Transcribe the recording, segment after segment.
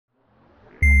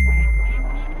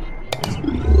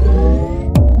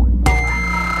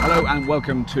Hello and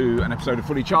welcome to an episode of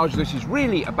Fully Charged. This is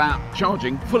really about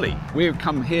charging fully. We've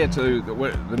come here to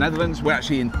the Netherlands. We're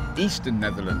actually in eastern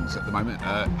Netherlands at the moment,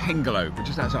 Hengelo. We're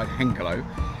just outside Hengelo.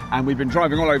 And we've been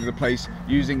driving all over the place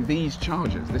using these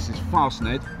chargers. This is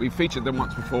Fastned. We've featured them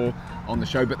once before on the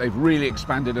show, but they've really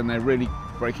expanded and they're really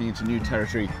breaking into new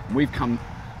territory. We've come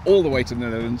all the way to the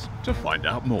Netherlands to find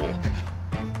out more.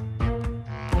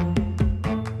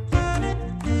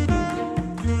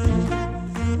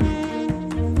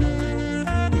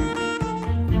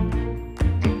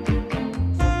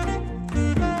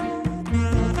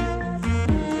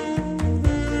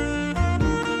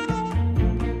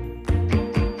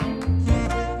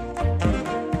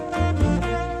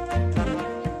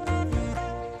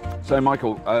 So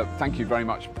Michael, thank you very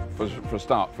much for a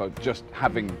start for just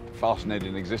having Fastned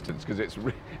in existence, because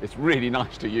it's really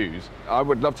nice to use. I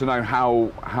would love to know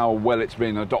how well it's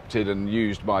been adopted and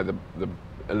used by the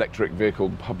electric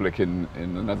vehicle public in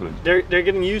the Netherlands. They're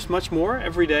getting used much more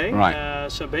every day.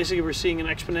 Right. So basically we're seeing an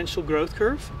exponential growth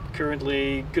curve.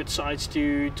 Currently good sites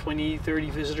do 20, 30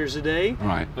 visitors a day.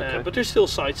 Right. But there's still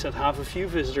sites that have a few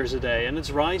visitors a day, and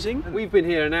it's rising. We've been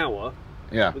here an hour.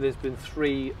 Yeah. But there's been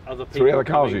three other people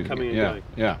coming and going.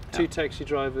 Yeah. Two taxi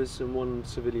drivers and one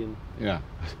civilian. Yeah,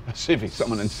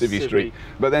 someone in Civvy Street.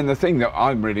 But then the thing that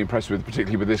I'm really impressed with,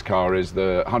 particularly with this car, is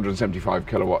the 175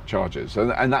 kilowatt chargers.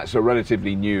 And that's a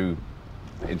relatively new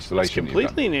installation. It's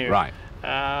completely new. Right.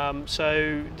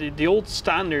 So the old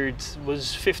standard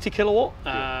was 50 kilowatt.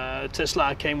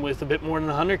 Tesla came with a bit more than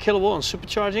 100 kilowatt on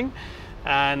supercharging.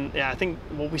 And yeah, I think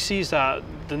what we see is that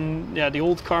the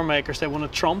old car makers, they want to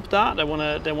trump that. They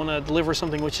want to deliver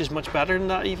something which is much better than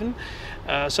that even.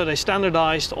 So they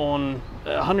standardized on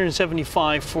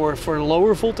 175 for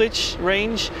lower voltage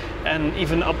range, and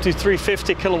even up to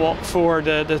 350 kilowatt for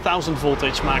the 1000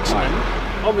 voltage maximum.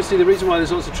 Right. Obviously, the reason why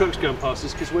there's lots of trucks going past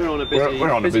is because we're on a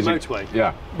busy motorway.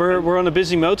 Yeah, we're on a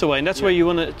busy motorway, and that's where you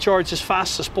want to charge as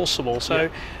fast as possible. So.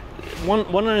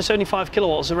 175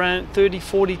 kilowatts is around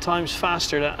 30-40 times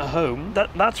faster than a home.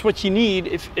 That's what you need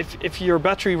if your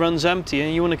battery runs empty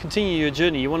and you want to continue your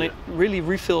journey. You want to really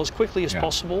refill as quickly as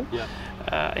possible.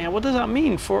 And what does that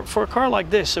mean for a car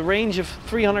like this? A range of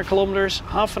 300 kilometers,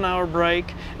 half an hour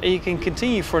break, and you can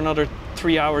continue for another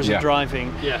 3 hours of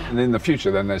driving. And in the future,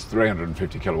 then there's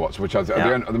 350 kilowatts, which at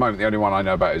the moment the only one I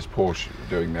know about is Porsche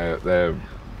doing the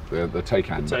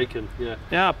Taycan. The Taycan,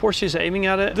 yeah, Porsche is aiming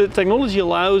at it. The technology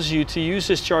allows you to use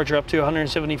this charger up to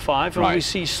 175, and we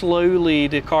see slowly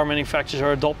the car manufacturers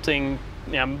are adopting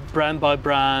brand by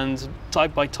brand,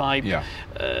 type by type,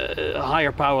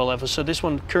 higher power levels. So this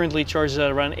one currently charges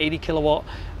at around 80 kilowatt.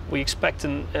 We expect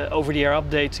an over-the-air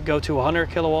update to go to 100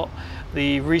 kilowatt.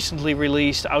 The recently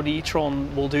released Audi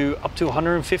e-tron will do up to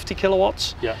 150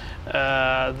 kilowatts.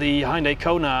 The Hyundai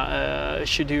Kona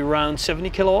should do around 70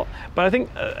 kilowatt. But I think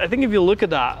if you look at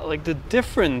that, like the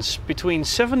difference between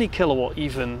 70 kilowatt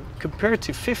even compared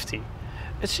to 50,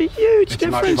 it's a huge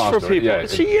difference for people.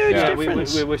 It's a huge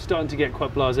difference. We're starting to get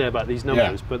quite blasé about these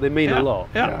numbers, but they mean a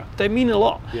lot. They mean a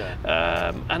lot.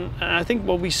 And I think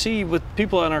what we see with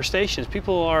people on our stations,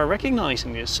 people are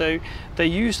recognizing this. So they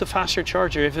use the faster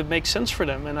charger if it makes sense for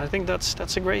them. And I think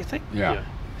that's a great thing.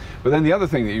 But then the other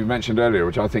thing that you mentioned earlier,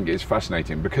 which I think is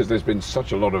fascinating, because there's been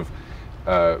such a lot of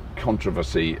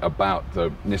controversy about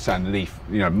the Nissan Leaf,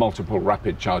 multiple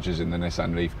rapid charges in the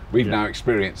Nissan Leaf. We've now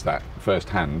experienced that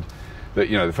firsthand. That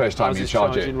the first time you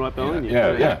charge it, right behind you.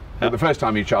 But the first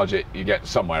time you charge it, you get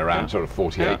somewhere around sort of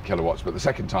 48 kilowatts. But the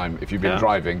second time, if you've been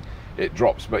driving, it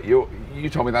drops. But you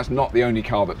told me that's not the only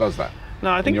car that does that.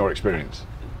 No, I think in your experience,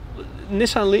 the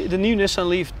new Nissan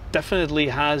Leaf definitely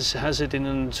has it in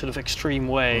a sort of extreme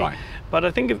way. Right. But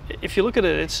I think if you look at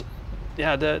it, it's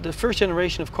the first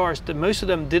generation of cars, most of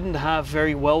them didn't have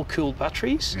very well cooled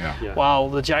batteries. While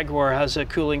the Jaguar has a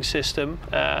cooling system,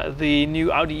 the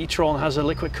new Audi e-tron has a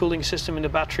liquid cooling system in the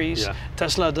batteries.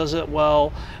 Tesla does it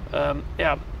well.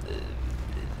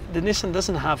 The Nissan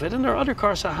doesn't have it, and there are other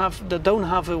cars that don't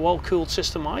have a well-cooled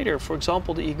system either. For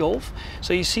example, the e-Golf.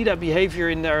 So you see that behavior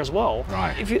in there as well.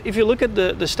 Right. If you look at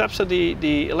the steps that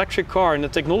the electric car and the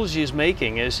technology is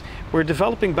making, is we're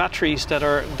developing batteries that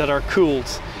are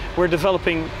cooled. We're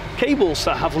developing cables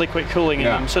that have liquid cooling in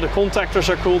them. So the contactors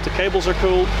are cooled, the cables are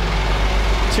cooled,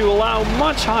 to allow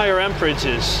much higher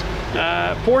amperages.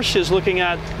 Porsche is looking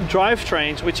at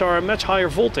drivetrains which are a much higher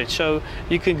voltage, so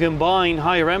you can combine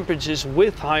higher amperages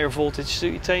with higher voltage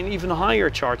to attain even higher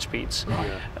charge speeds.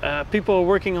 People are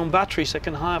working on batteries that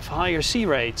can have higher C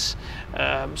rates.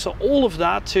 So all of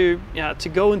that to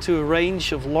go into a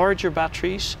range of larger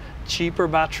batteries, cheaper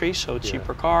batteries, so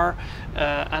cheaper car,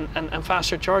 and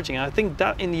faster charging. And I think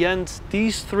that in the end,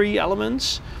 these three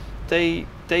elements they're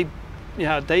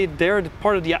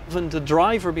part of the advent, the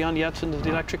driver behind the advent of the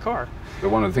electric car. But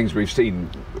one of the things we've seen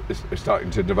is starting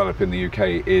to develop in the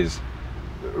UK is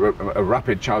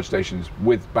rapid charge stations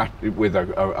with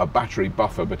a battery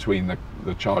buffer between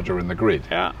the charger and the grid.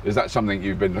 Yeah. Is that something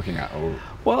you've been looking at? Or?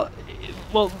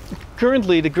 Well,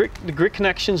 currently the grid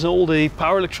connections and all the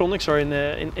power electronics are in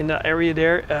that area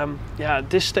there.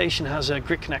 This station has a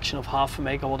grid connection of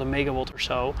 0.5 megawatt, a megawatt or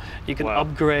so. You can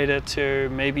upgrade it to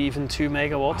maybe even 2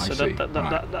 megawatts.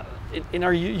 That in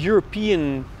our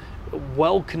European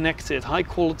well-connected,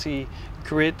 high-quality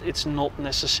grid, it's not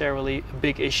necessarily a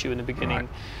big issue in the beginning. Right.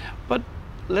 But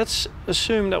let's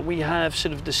assume that we have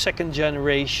sort of the second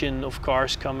generation of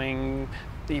cars coming,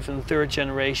 even third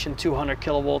generation, 200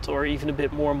 kilowatt or even a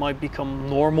bit more might become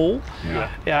normal.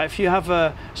 Yeah, if you have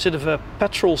a sort of a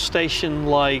petrol station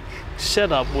like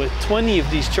setup with 20 of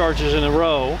these chargers in a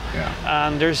row,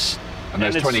 and there's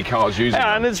 20 cars using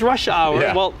them. And it's rush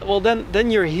hour, well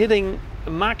then you're hitting a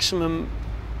maximum.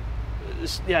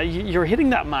 You're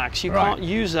hitting that max. You can't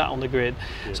use that on the grid.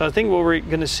 So I think what we're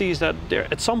going to see is that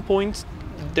at some point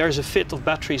there's a fit of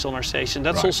batteries on our station.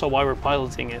 That's also why we're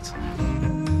piloting it.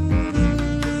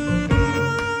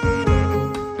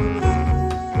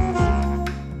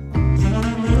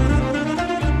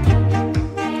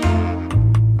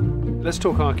 Let's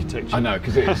talk architecture. I know,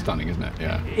 because it is stunning, isn't it?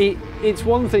 Yeah. It's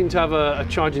one thing to have a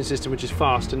charging system which is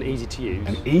fast and easy to use.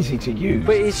 And easy to use.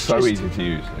 But it's so easy to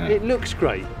use. Yeah. It looks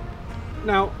great.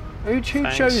 Now, who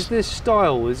chose this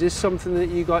style? Is this something that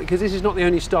you guys? Because this is not the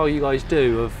only style you guys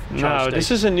do of charge stations. This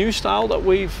is a new style that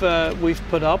we've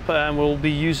put up, and we'll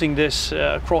be using this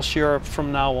across Europe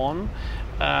from now on.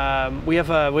 We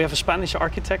have a Spanish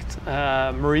architect,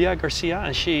 Maria Garcia,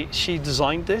 and she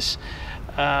designed this.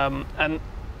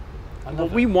 And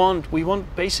what we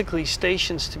want basically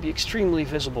stations to be extremely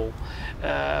visible.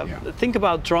 Think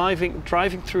about driving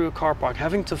through a car park,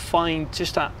 having to find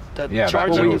just that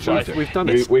charging device. We've done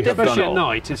it, especially at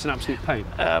night. It's an absolute pain.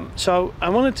 So I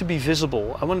want it to be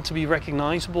visible. I want it to be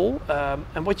recognizable,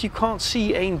 and what you can't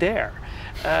see ain't there.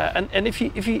 And if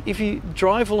you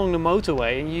drive along the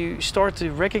motorway and you start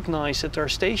to recognize that there are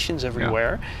stations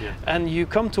everywhere, and you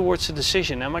come towards the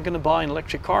decision: am I going to buy an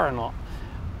electric car or not?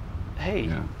 Hey,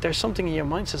 there's something in your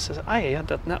mind that says, I had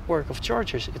that network of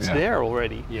chargers. It's there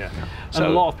already. So, and a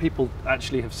lot of people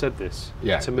actually have said this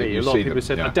to me. A lot of people have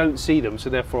said, I don't see them, so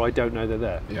therefore I don't know they're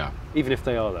there. Even if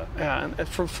they are there. And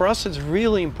for us, it's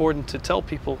really important to tell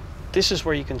people, this is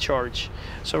where you can charge.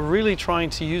 So really trying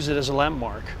to use it as a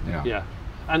landmark.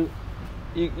 And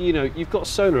you know, you've got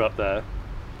solar up there.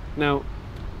 Now,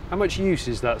 how much use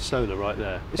is that solar right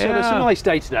there? It's a nice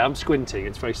day today. I'm squinting.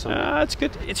 It's very sunny. It's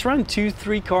good. It's around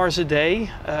 2-3 cars a day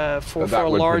for a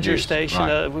larger station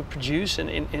that would produce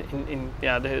in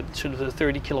the sort of the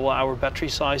 30 kilowatt hour battery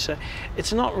size.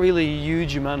 It's not really a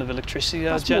huge amount of electricity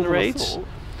that it generates.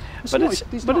 But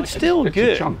it's still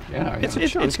good.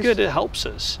 It's good. It helps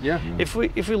us. If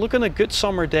we look on a good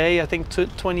summer day, I think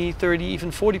 20, 30,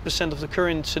 even 40% of the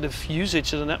current sort of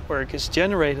usage of the network is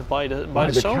generated by the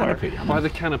solar. By the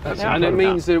canopy. And it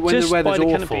means that when the weather's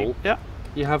awful,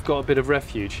 you have got a bit of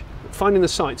refuge. Finding the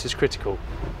sites is critical.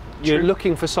 You're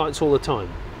looking for sites all the time.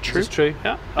 True. It's true.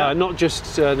 Not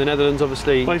just the Netherlands,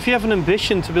 obviously. Well, if you have an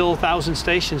ambition to build 1,000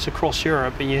 stations across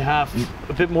Europe and you have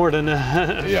a bit more than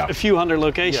a few hundred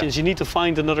locations, you need to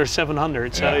find another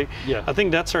 700. So I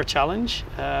think that's our challenge.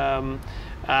 And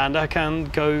I can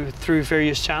go through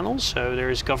various channels. So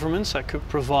there's governments that could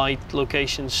provide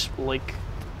locations like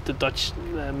the Dutch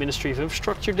Ministry of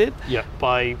Infrastructure did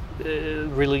by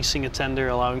releasing a tender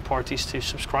allowing parties to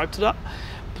subscribe to that.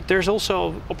 But there's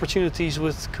also opportunities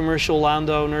with commercial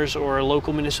landowners or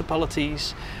local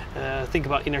municipalities. Think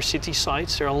about inner city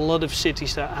sites. There are a lot of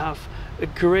cities that have a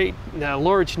great,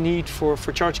 large need for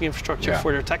charging infrastructure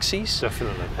for their taxis.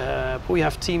 Definitely. But we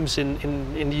have teams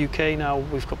in the UK now.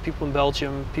 We've got people in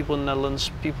Belgium, people in the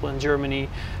Netherlands, people in Germany,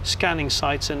 scanning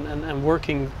sites and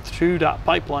working through that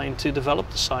pipeline to develop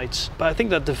the sites. But I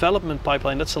think that development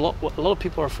pipeline, that's a lot of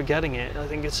people are forgetting it. I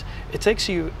think it takes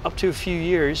you up to a few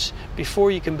years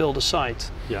before you can build a site.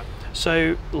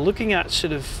 So looking at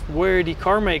sort of where the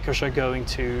car makers are going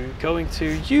to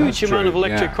huge amount of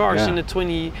electric cars in the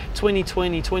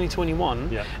 2020,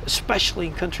 2021, especially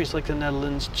in countries like the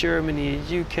Netherlands, Germany,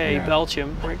 UK,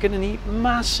 Belgium, we're going to need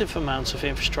massive amounts of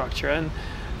infrastructure. And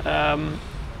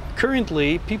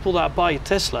currently, people that buy a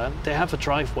Tesla, they have a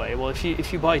driveway. Well,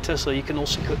 if you buy a Tesla, you can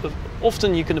also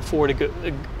often you can afford a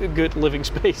good living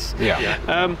space.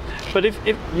 But if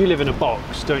you live in a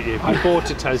box, don't you? You bought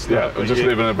a Tesla. Yeah, or just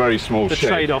live in a very small shed. The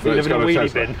trade-off, you live in a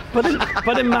wheelie bin.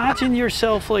 But imagine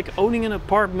yourself like owning an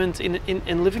apartment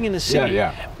and living in a city.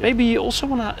 Maybe you also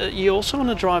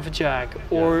wanna drive a Jag,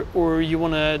 or you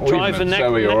wanna drive a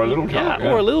Zoe or a little car.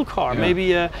 Or a little car.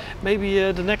 Maybe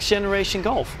the next generation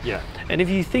Golf. And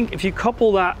if you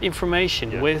couple that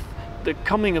information with the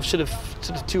coming of sort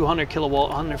of 200 kilowatt,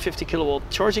 150 kilowatt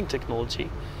charging technology,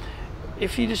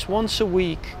 if you just once a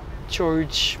week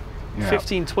charge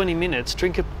 15, 20 minutes,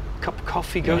 drink a cup of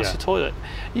coffee, go to the toilet,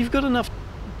 you've got enough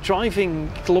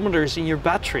driving kilometers in your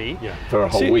battery for a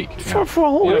whole week. For a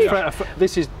whole week.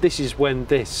 This is when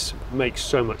this makes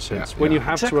so much sense. When you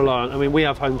have to rely on, I mean, we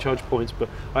have home charge points, but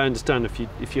I understand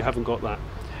if you haven't got that.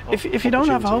 If you don't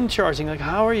have home charging, like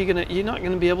how are you gonna? You're not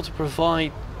gonna be able to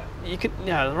provide. You could,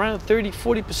 around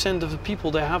 30-40% of the people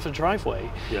they have a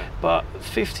driveway, but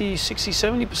 50, 60,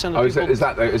 70% of people. Is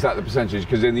that the percentage?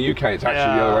 Because in the UK it's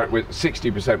actually the other way, with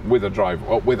 60% with a drive,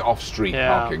 or with off-street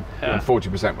parking, and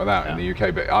 40% without in the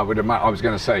UK. But I was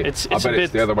going to say, I bet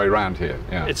it's the other way around here.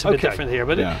 It's a bit different here,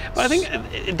 but I think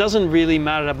it doesn't really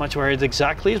matter that much where it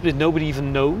exactly is, because nobody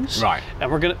even knows. Right. And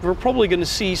we're probably going to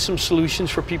see some solutions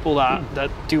for people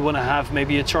that do want to have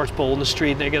maybe a charge pole in the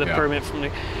street and they get a permit from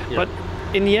the. But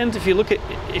in the end, if you want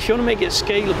to make it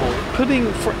scalable, putting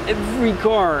for every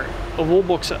car a wall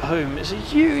box at home is a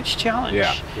huge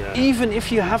challenge. Even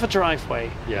if you have a driveway.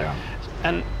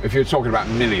 And if you're talking about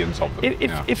millions of them.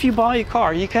 If you buy a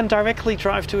car, you can directly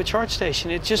drive to a charge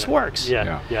station. It just works.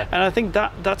 And I think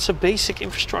that's a basic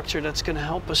infrastructure that's going to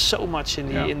help us so much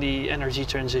in the energy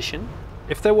transition.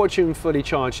 If they're watching Fully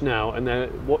Charged now and they're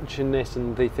watching this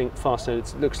and they think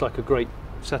Fastned looks like a great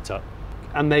setup,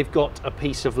 and they've got a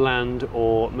piece of land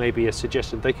or maybe a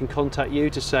suggestion, they can contact you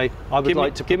to say, I would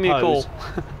like to give me a call.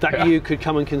 that you could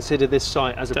come and consider this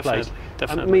site as a place.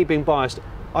 Definitely. And me being biased,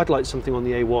 I'd like something on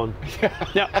the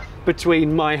A1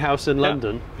 between my house and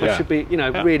London. That should be,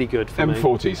 really good for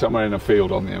M40, me. somewhere in a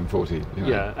field on the M40.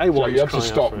 A1. So you have to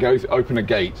stop, open a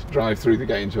gate, drive through the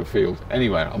gate into a field.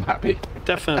 Anywhere, I'm happy.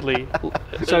 Definitely.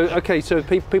 So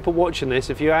people watching this,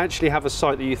 if you actually have a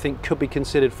site that you think could be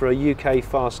considered for a UK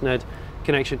Fastned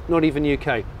connection, not even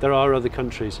UK, there are other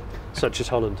countries such as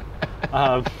Holland.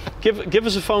 Give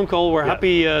us a phone call. We're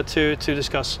happy to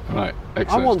discuss. Right,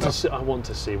 excellent. I want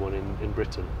to see one in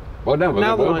Britain. Well, no,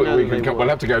 we'll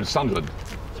have to go to Sunderland.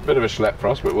 It's a bit of a schlep for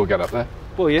us, but we'll get up there.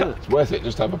 Well, it's worth it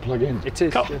just to have a plug in. It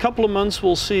is. Couple of months,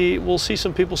 we'll see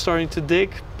some people starting to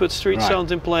dig, put street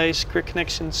sound in place, grid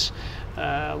connections.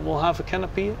 We'll have a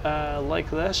canopy like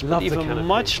this, but even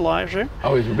much larger.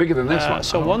 Oh, even bigger than this one.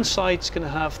 So one site's going to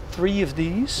have 3 of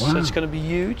these, so it's going to be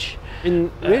huge.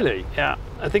 Really? Yeah,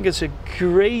 I think it's a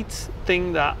great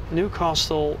thing that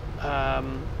Newcastle,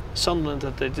 Sunderland,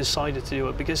 that they decided to do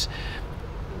it, because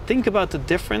think about the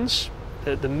difference,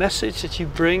 the message that you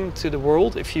bring to the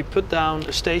world. If you put down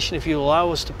a station, if you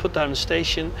allow us to put down a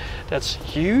station that's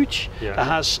huge, that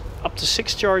has up to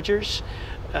 6 chargers,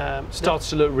 starts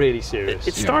to look really serious.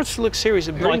 It starts to look serious.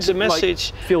 It brings a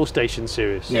message. Like fuel station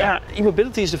serious.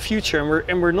 E-mobility is the future,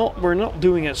 and we're not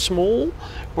doing it small.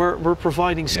 We're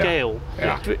providing scale.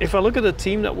 If I look at the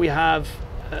team that we have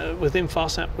within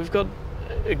Fastned, we've got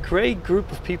a great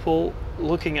group of people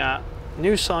looking at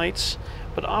new sites.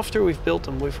 But after we've built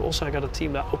them, we've also got a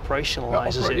team that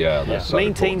operationalizes it,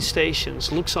 maintains stations,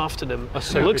 looks after them,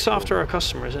 looks after our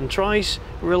customers, and tries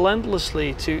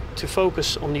relentlessly to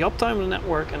focus on the uptime of the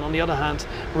network, and on the other hand,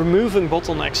 removing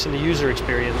bottlenecks in the user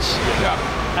experience.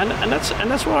 And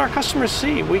that's what our customers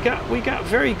see. We got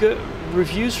very good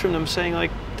reviews from them saying,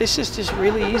 like, this is just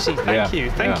really easy.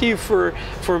 Thank you for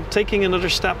taking another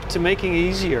step to making it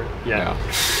easier.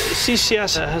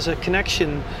 CCS has a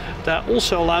connection that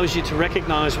also allows you to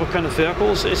recognize what kind of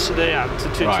vehicles it's there,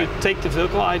 to take the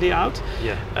vehicle ID out.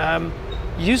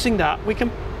 Using that, we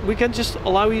can just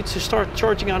allow you to start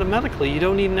charging automatically. You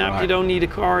don't need an app, you don't need a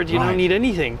card, you don't need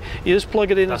anything. You just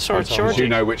plug it in and start charging. You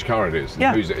know which car it is,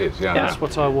 and whose it is. That's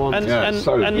what I want. And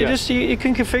you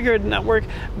can configure the network.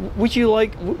 Would you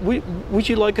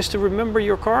like us to remember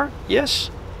your car?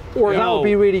 Yes. Or that would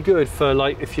be really good for,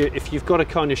 like, if you've got a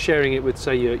kind of sharing it with,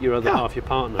 say, your other half, your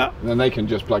partner. Then they can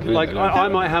just plug it in. Like I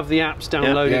might have the apps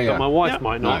downloaded, but my wife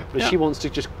might not. But she wants to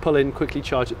just pull in, quickly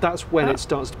charge it. That's when it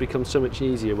starts to become so much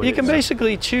easier. You can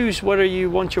basically choose whether you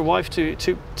want your wife to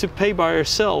pay by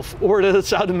herself, or that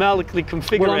it's automatically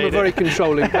configured. Well, I'm a very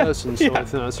controlling person, so I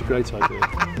think that's a great idea.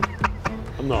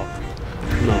 I'm not.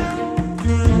 No.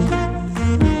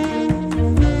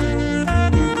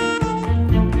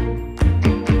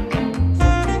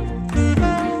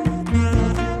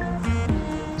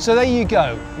 So there you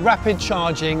go, rapid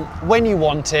charging when you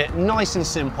want it, nice and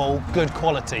simple, good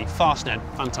quality, Fastned,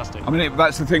 fantastic. I mean,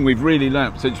 that's the thing we've really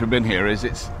learnt since we've been here is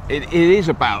it is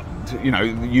about, you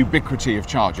know, the ubiquity of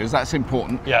chargers, that's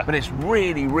important, but it's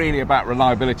really about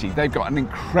reliability. They've got an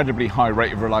incredibly high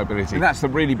rate of reliability. And that's the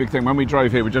really big thing. When we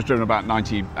drove here, we've just driven about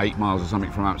 98 miles or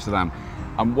something from Amsterdam.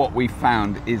 And what we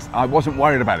found is I wasn't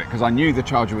worried about it because I knew the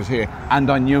charger was here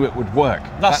and I knew it would work.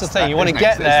 That's the thing, you want to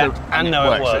get there and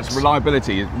know it works. It's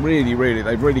reliability is really,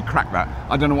 they've really cracked that.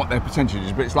 I don't know what their percentage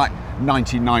is, but it's like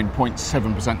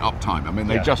 99.7% uptime. I mean,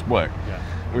 they just work,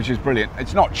 which is brilliant.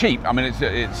 It's not cheap. I mean,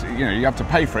 it's you know, you have to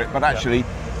pay for it, but actually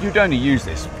you'd only use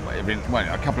this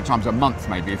a couple of times a month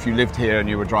maybe if you lived here and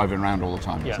you were driving around all the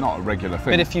time. It's not a regular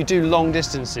thing. But if you do long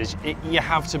distances, you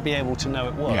have to be able to know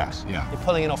it works. You're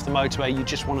pulling it off the motorway, you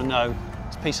just want to know.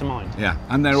 It's peace of mind. Yeah,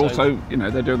 and they're also, you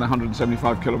know, they're doing the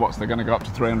 175 kilowatts, they're going to go up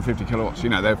to 350 kilowatts. You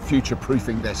know, they're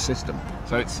future-proofing their system.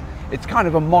 So it's kind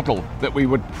of a model that we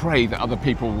would pray that other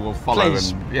people will follow.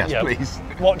 Please. And yes, please.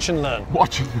 Watch and learn.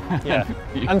 Watch and learn. Yeah.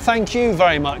 And thank you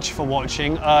very much for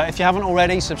watching. If you haven't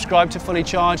already, subscribe to Fully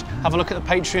Charged. Have a look at the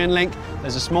Patreon link.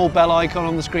 There's a small bell icon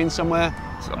on the screen somewhere.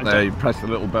 It's up there. You press the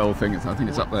little bell thing. I think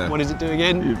it's up there. What does it do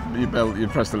again? You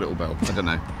press the little bell. I don't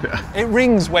know. It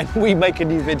rings when we make a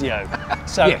new video.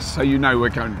 So yes, so you know we're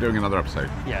doing another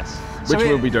episode. Yes. Which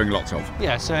we'll be doing lots of.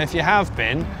 Yeah. So if you have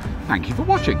been, thank you for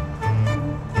watching.